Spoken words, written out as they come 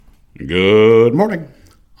Good morning.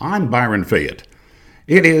 I'm Byron Fayette.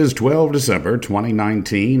 It is 12 December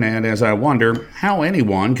 2019, and as I wonder how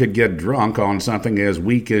anyone could get drunk on something as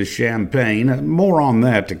weak as champagne, more on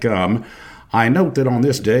that to come, I note that on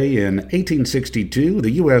this day in 1862,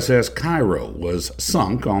 the USS Cairo was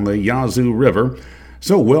sunk on the Yazoo River.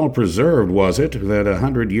 So well preserved was it that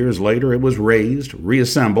 100 years later it was raised,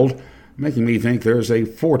 reassembled, making me think there's a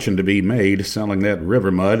fortune to be made selling that river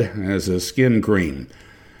mud as a skin cream.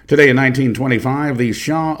 Today in 1925, the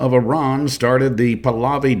Shah of Iran started the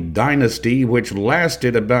Pahlavi dynasty, which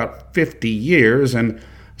lasted about 50 years, and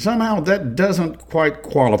somehow that doesn't quite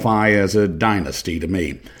qualify as a dynasty to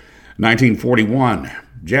me. 1941,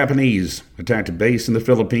 Japanese attacked a base in the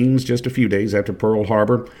Philippines just a few days after Pearl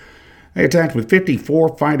Harbor. They attacked with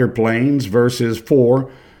 54 fighter planes versus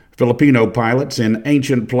 4 Filipino pilots in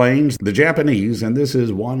ancient planes. The Japanese, and this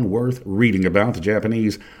is one worth reading about, the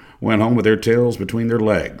Japanese went home with their tails between their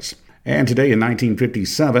legs. And today in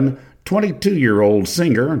 1957, 22-year-old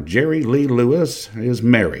singer Jerry Lee Lewis is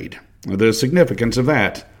married. The significance of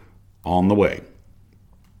that on the way.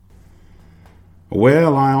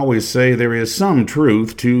 Well, I always say there is some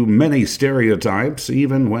truth to many stereotypes,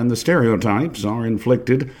 even when the stereotypes are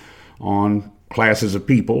inflicted on classes of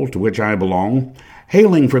people to which I belong.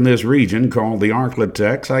 Hailing from this region called the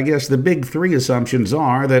Arklatex, I guess the big three assumptions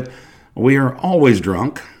are that we are always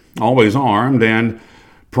drunk, always armed, and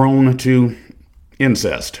prone to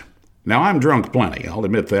incest. Now, I'm drunk plenty, I'll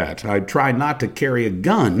admit that. I try not to carry a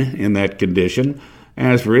gun in that condition.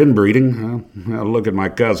 As for inbreeding, well, look at my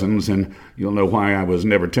cousins, and you'll know why I was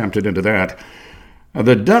never tempted into that.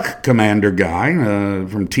 The Duck Commander guy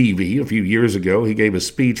from TV a few years ago, he gave a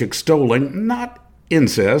speech extolling not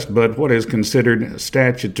incest, but what is considered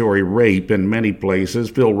statutory rape in many places.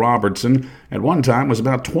 Phil Robertson, at one time, was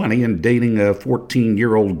about 20 and dating a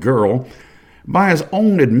 14-year-old girl. By his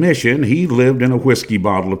own admission, he lived in a whiskey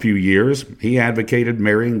bottle a few years. He advocated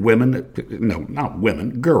marrying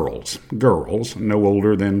girls no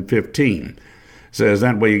older than 15. Says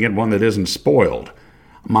that way you get one that isn't spoiled.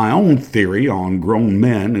 My own theory on grown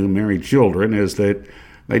men who marry children is that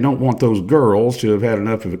they don't want those girls to have had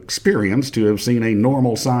enough of experience to have seen a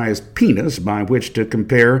normal-sized penis by which to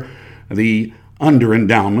compare the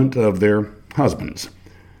underendowment of their husbands.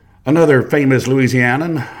 Another famous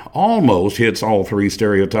Louisianan almost hits all three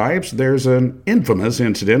stereotypes. There's an infamous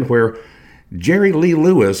incident where Jerry Lee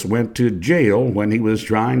Lewis went to jail when he was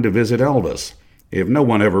trying to visit Elvis. If no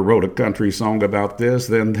one ever wrote a country song about this,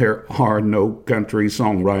 then there are no country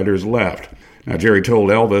songwriters left. Now, Jerry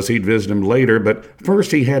told Elvis he'd visit him later, but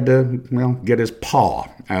first he had to, get his pa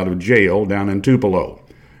out of jail down in Tupelo.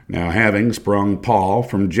 Now, having sprung pa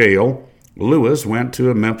from jail, Lewis went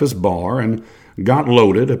to a Memphis bar and got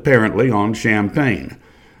loaded, apparently, on champagne.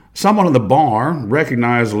 Someone in the bar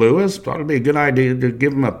recognized Lewis, thought it'd be a good idea to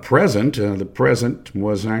give him a present. The present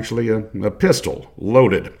was actually a pistol,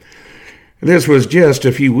 loaded. This was just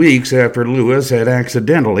a few weeks after Lewis had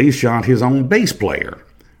accidentally shot his own bass player.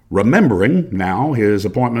 Remembering now his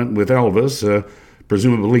appointment with Elvis,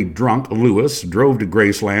 presumably drunk Lewis drove to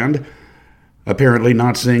Graceland, apparently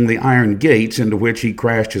not seeing the iron gates into which he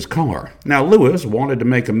crashed his car. Now, Lewis wanted to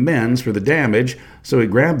make amends for the damage, so he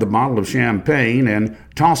grabbed the bottle of champagne and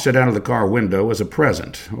tossed it out of the car window as a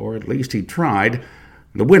present, or at least he tried.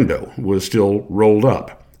 The window was still rolled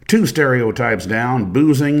up. 2 stereotypes down,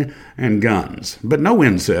 boozing and guns. But no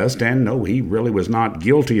incest, and no, he really was not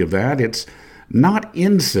guilty of that. It's not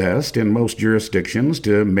incest in most jurisdictions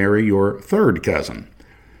to marry your third cousin.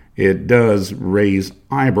 It does raise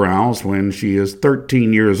eyebrows when she is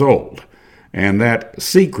 13 years old, and that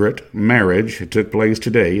secret marriage took place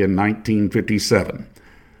today in 1957.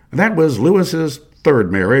 That was Lewis's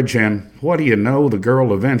third marriage, and what do you know, the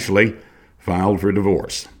girl eventually filed for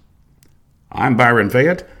divorce. I'm Byron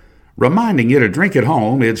Fayette, reminding you to drink at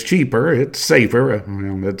home. It's cheaper, it's safer.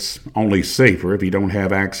 Well, it's only safer if you don't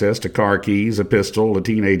have access to car keys, a pistol, a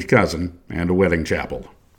teenage cousin, and a wedding chapel.